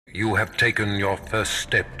You have taken your first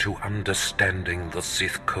step to understanding the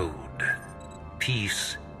Sith Code.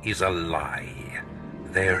 Peace is a lie.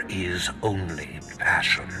 There is only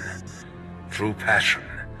passion. Through passion,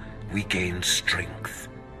 we gain strength.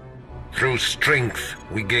 Through strength,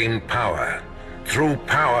 we gain power. Through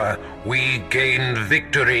power, we gain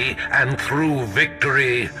victory. And through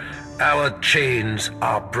victory, our chains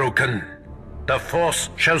are broken. The Force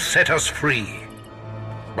shall set us free.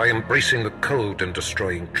 By embracing the code and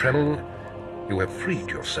destroying Tremel, you have freed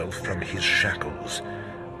yourself from his shackles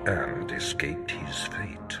and escaped his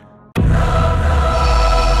fate.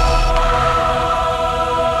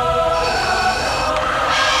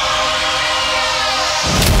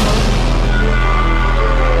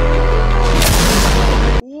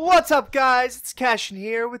 What's up, guys? It's Cashen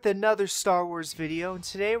here with another Star Wars video, and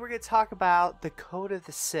today we're going to talk about the Code of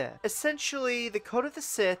the Sith. Essentially, the Code of the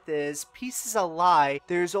Sith is, peace is a lie,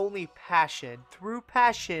 there's only passion. Through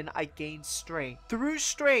passion, I gain strength. Through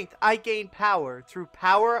strength, I gain power. Through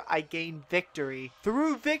power, I gain victory.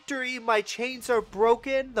 Through victory, my chains are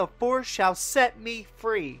broken, the Force shall set me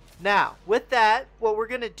free. Now, with that, what we're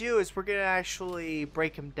going to do is we're going to actually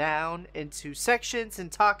break them down into sections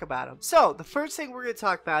and talk about them. So, the first thing we're going to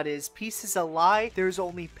talk about is peace is a lie, there's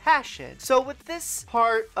only passion. So with this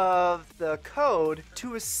part of the code,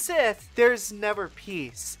 to a Sith, there's never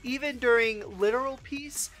peace. Even during literal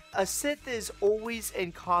peace, a Sith is always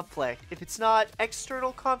in conflict. If it's not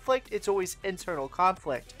external conflict, it's always internal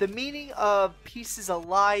conflict. The meaning of peace is a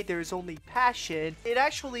lie, there's only passion, it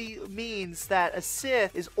actually means that a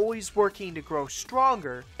Sith is always working to grow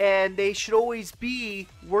stronger, and they should always be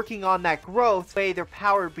working on that growth, the way their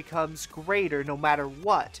power becomes greater no matter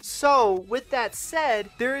what. So, with that said,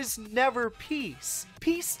 there is never peace.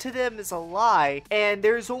 Peace to them is a lie, and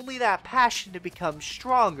there's only that passion to become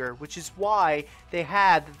stronger, which is why they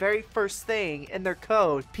had the very first thing in their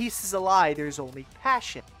code, peace is a lie, there's only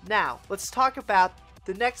passion. Now, let's talk about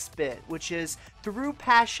the next bit, which is, through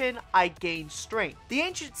passion, I gain strength. The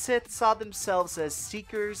ancient Sith saw themselves as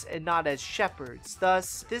seekers and not as shepherds.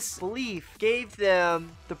 Thus, this belief gave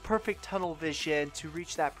them the perfect tunnel vision to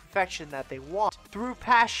reach that perfection that they want. Through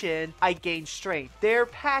passion, I gain strength. Their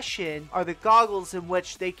passion are the goggles in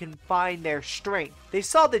which they can find their strength. They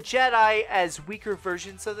saw the Jedi as weaker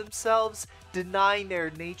versions of themselves, denying their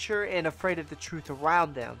nature and afraid of the truth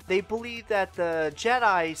around them. They believed that the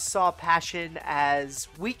Jedi saw passion as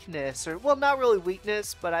weakness, or well, not really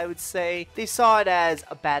weakness, but I would say they saw it as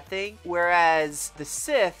a bad thing, whereas the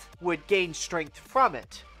Sith would gain strength from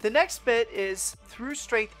it. The next bit is, through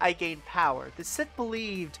strength I gain power. The Sith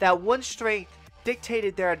believed that one strength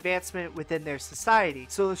dictated their advancement within their society.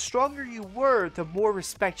 So the stronger you were, the more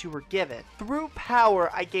respect you were given. Through power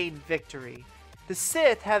I gain victory. The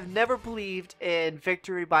Sith have never believed in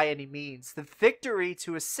victory by any means. The victory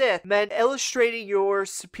to a Sith meant illustrating your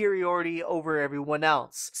superiority over everyone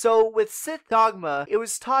else. So with Sith dogma, it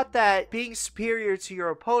was taught that being superior to your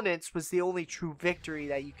opponents was the only true victory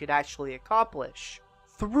that you could actually accomplish.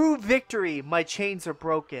 Through victory, my chains are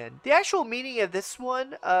broken. The actual meaning of this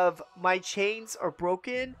one, of my chains are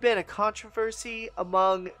broken, been a controversy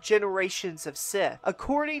among generations of Sith.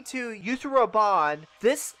 According to Yuthuraban,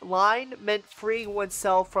 this line meant freeing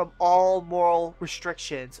oneself from all moral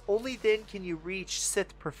restrictions. Only then can you reach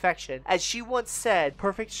Sith perfection. As she once said,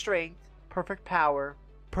 perfect strength, perfect power,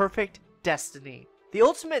 perfect destiny. The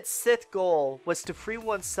ultimate Sith goal was to free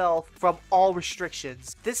oneself from all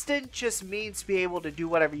restrictions. This didn't just mean to be able to do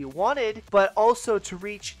whatever you wanted, but also to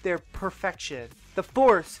reach their perfection. The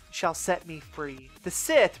Force shall set me free. The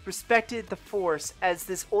Sith respected the Force as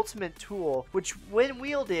this ultimate tool, which when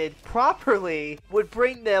wielded properly would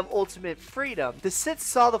bring them ultimate freedom. The Sith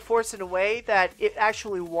saw the Force in a way that it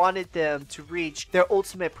actually wanted them to reach their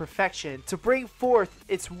ultimate perfection, to bring forth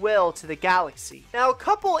its will to the galaxy. Now, a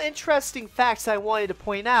couple interesting facts I wanted to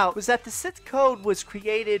point out was that the Sith Code was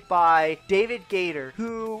created by David Gator,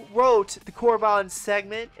 who wrote the Korriban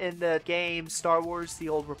segment in the game Star Wars The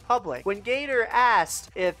Old Republic. When Gator asked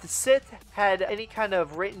if the Sith had any kind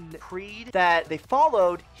of written creed that they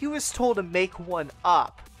followed, he was told to make one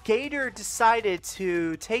up. Gator decided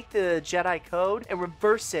to take the Jedi Code and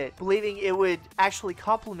reverse it, believing it would actually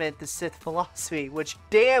complement the Sith philosophy, which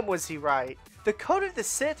damn was he right. The Code of the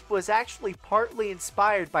Sith was actually partly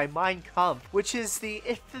inspired by Mein Kampf, which is the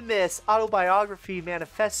infamous autobiography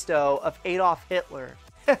manifesto of Adolf Hitler.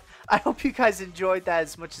 I hope you guys enjoyed that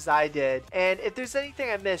as much as I did. And if there's anything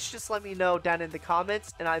I missed, just let me know down in the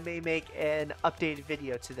comments and I may make an updated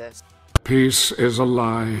video to this. Peace is a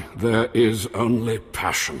lie, there is only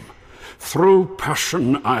passion. Through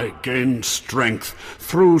passion I gain strength,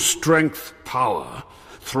 through strength power,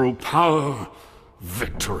 through power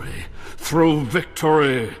victory. Through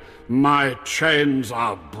victory, my chains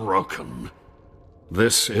are broken.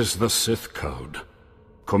 This is the Sith Code.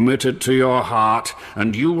 Commit it to your heart,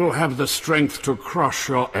 and you will have the strength to crush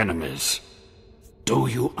your enemies. Do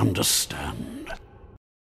you understand?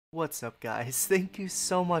 What's up, guys? Thank you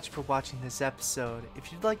so much for watching this episode.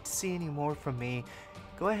 If you'd like to see any more from me,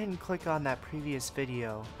 go ahead and click on that previous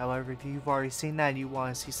video. However, if you've already seen that and you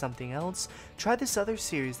want to see something else, try this other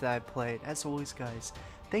series that I played. As always, guys,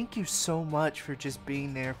 thank you so much for just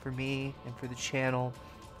being there for me and for the channel,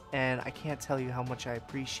 and I can't tell you how much I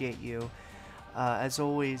appreciate you. As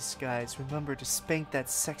always, guys, remember to spank that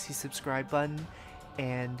sexy subscribe button,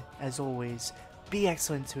 and as always, be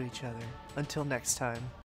excellent to each other. Until next time.